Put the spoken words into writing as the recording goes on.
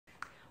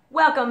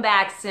Welcome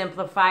back,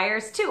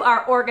 Simplifiers, to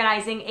our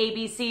organizing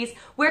ABCs,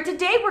 where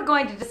today we're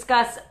going to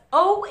discuss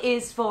O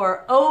is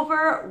for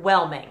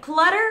overwhelming.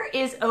 Clutter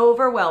is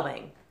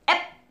overwhelming.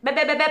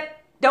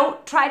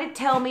 Don't try to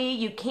tell me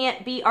you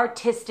can't be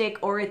artistic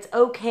or it's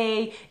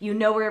okay, you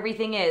know where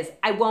everything is.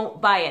 I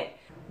won't buy it.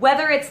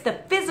 Whether it's the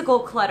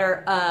physical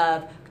clutter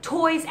of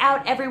toys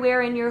out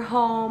everywhere in your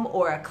home,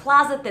 or a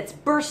closet that's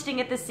bursting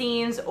at the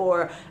seams,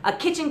 or a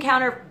kitchen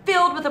counter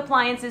filled with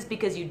appliances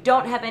because you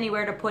don't have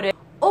anywhere to put it,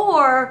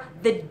 or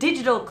the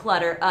digital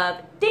clutter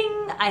of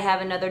ding, I have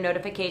another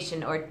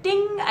notification, or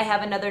ding, I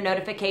have another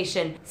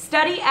notification.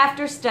 Study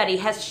after study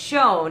has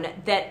shown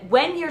that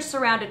when you're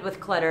surrounded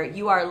with clutter,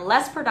 you are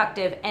less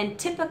productive and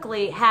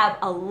typically have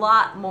a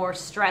lot more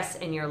stress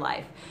in your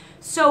life.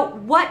 So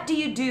what do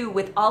you do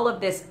with all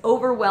of this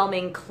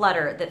overwhelming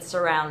clutter that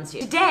surrounds you?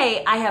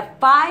 Today, I have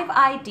 5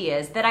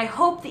 ideas that I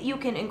hope that you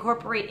can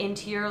incorporate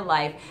into your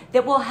life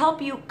that will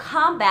help you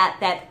combat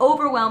that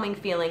overwhelming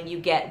feeling you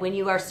get when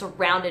you are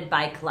surrounded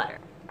by clutter.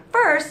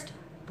 First,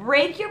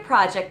 break your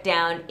project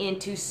down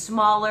into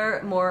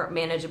smaller, more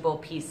manageable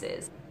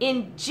pieces.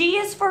 In G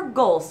is for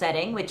goal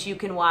setting, which you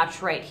can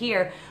watch right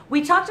here,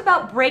 we talked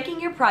about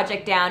breaking your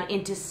project down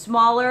into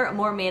smaller,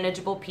 more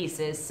manageable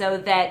pieces so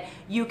that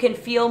you can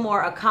feel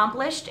more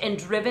accomplished and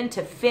driven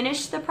to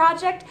finish the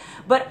project,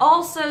 but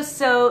also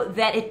so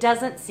that it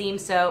doesn't seem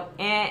so,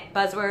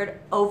 buzzword,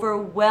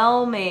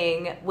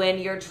 overwhelming when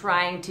you're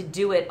trying to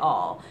do it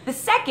all. The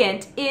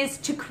second is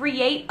to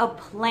create a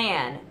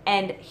plan,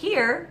 and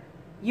here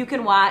you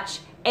can watch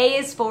A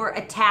is for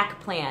attack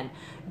plan.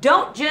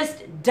 Don't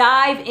just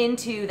dive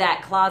into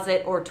that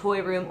closet or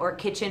toy room or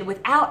kitchen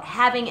without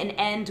having an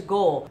end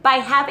goal. By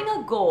having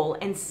a goal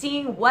and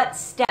seeing what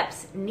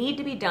steps need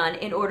to be done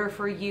in order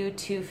for you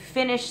to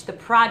finish the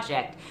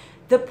project,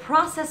 the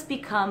process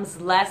becomes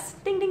less,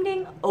 ding, ding,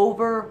 ding,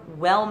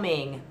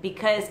 overwhelming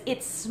because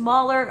it's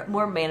smaller,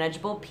 more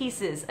manageable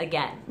pieces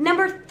again.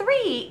 Number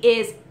 3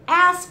 is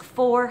ask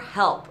for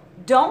help.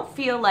 Don't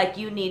feel like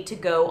you need to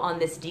go on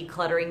this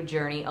decluttering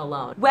journey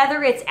alone.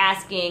 Whether it's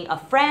asking a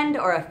friend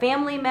or a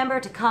family member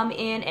to come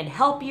in and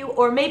help you,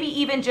 or maybe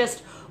even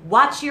just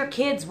watch your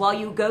kids while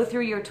you go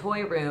through your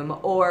toy room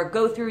or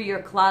go through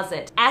your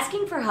closet.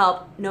 Asking for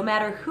help, no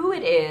matter who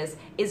it is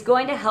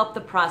going to help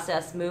the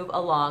process move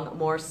along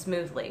more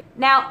smoothly.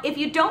 Now, if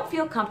you don't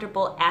feel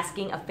comfortable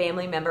asking a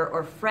family member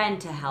or friend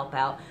to help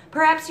out,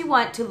 perhaps you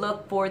want to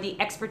look for the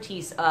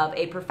expertise of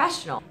a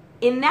professional.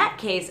 In that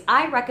case,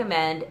 I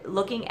recommend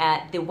looking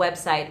at the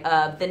website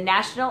of the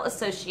National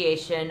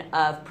Association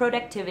of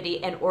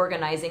Productivity and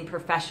Organizing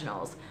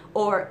Professionals,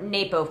 or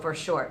NAPO for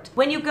short.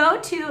 When you go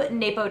to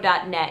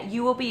napo.net,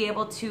 you will be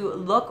able to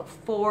look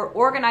for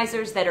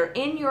organizers that are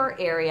in your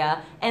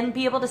area and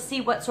be able to see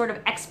what sort of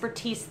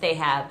expertise they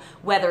have,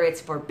 whether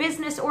it's for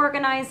business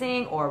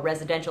organizing or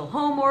residential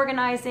home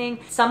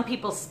organizing. Some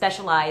people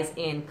specialize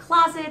in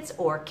closets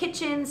or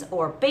kitchens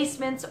or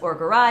basements or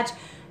garage.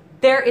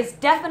 There is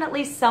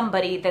definitely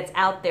somebody that's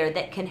out there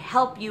that can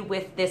help you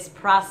with this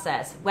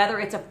process, whether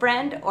it's a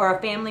friend or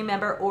a family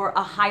member or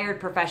a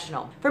hired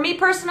professional. For me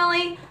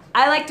personally,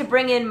 I like to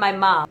bring in my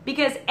mom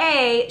because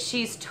A,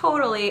 she's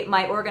totally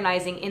my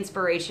organizing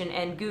inspiration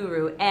and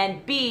guru,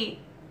 and B,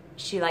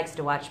 she likes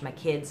to watch my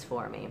kids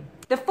for me.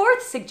 The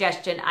 4th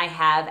suggestion I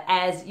have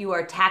as you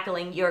are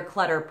tackling your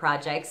clutter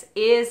projects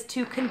is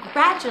to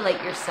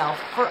congratulate yourself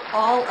for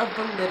all of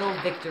the little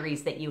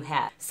victories that you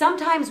have.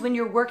 Sometimes when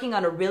you're working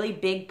on a really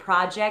big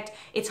project,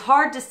 it's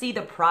hard to see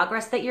the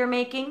progress that you're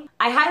making.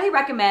 I highly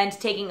recommend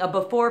taking a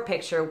before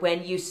picture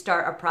when you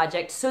start a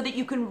project so that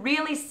you can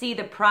really see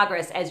the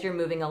progress as you're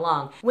moving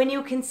along. When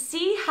you can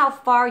see how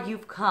far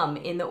you've come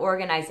in the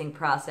organizing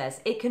process,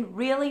 it can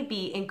really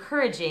be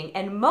encouraging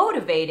and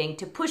motivating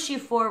to push you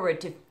forward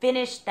to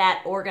finish that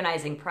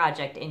organizing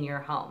project in your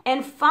home.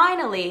 And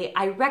finally,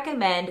 I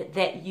recommend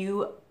that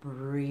you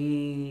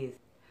breathe.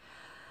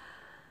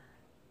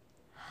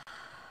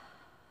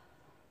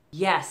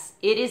 Yes,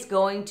 it is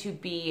going to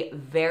be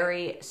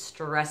very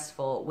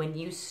stressful when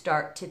you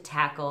start to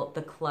tackle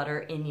the clutter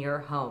in your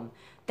home.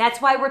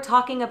 That's why we're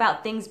talking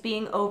about things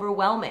being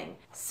overwhelming.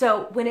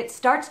 So when it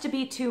starts to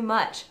be too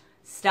much,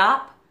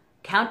 stop,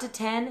 count to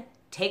 10,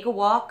 take a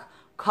walk,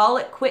 call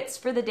it quits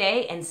for the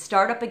day and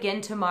start up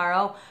again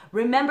tomorrow.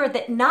 Remember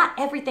that not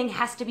everything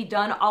has to be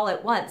done all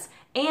at once.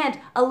 And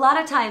a lot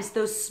of times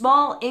those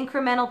small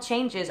incremental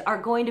changes are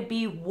going to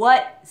be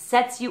what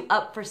sets you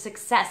up for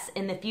success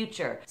in the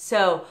future.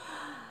 So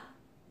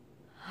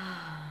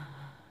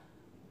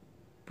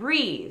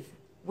breathe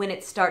when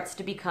it starts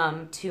to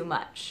become too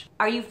much.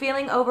 Are you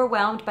feeling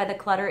overwhelmed by the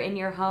clutter in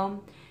your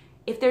home?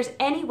 If there's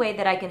any way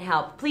that I can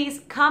help,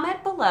 please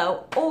comment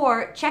below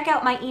or check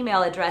out my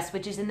email address,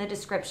 which is in the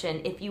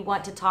description if you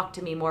want to talk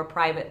to me more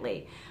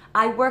privately.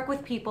 I work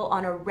with people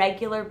on a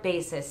regular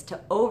basis to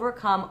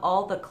overcome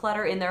all the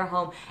clutter in their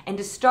home and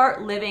to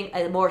start living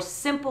a more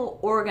simple,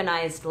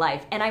 organized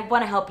life. And I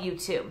want to help you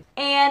too.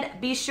 And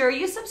be sure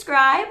you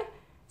subscribe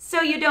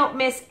so you don't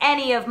miss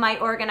any of my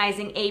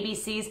organizing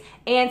ABCs.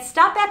 And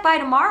stop back by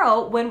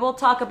tomorrow when we'll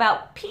talk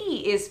about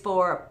P is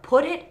for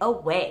put it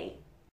away.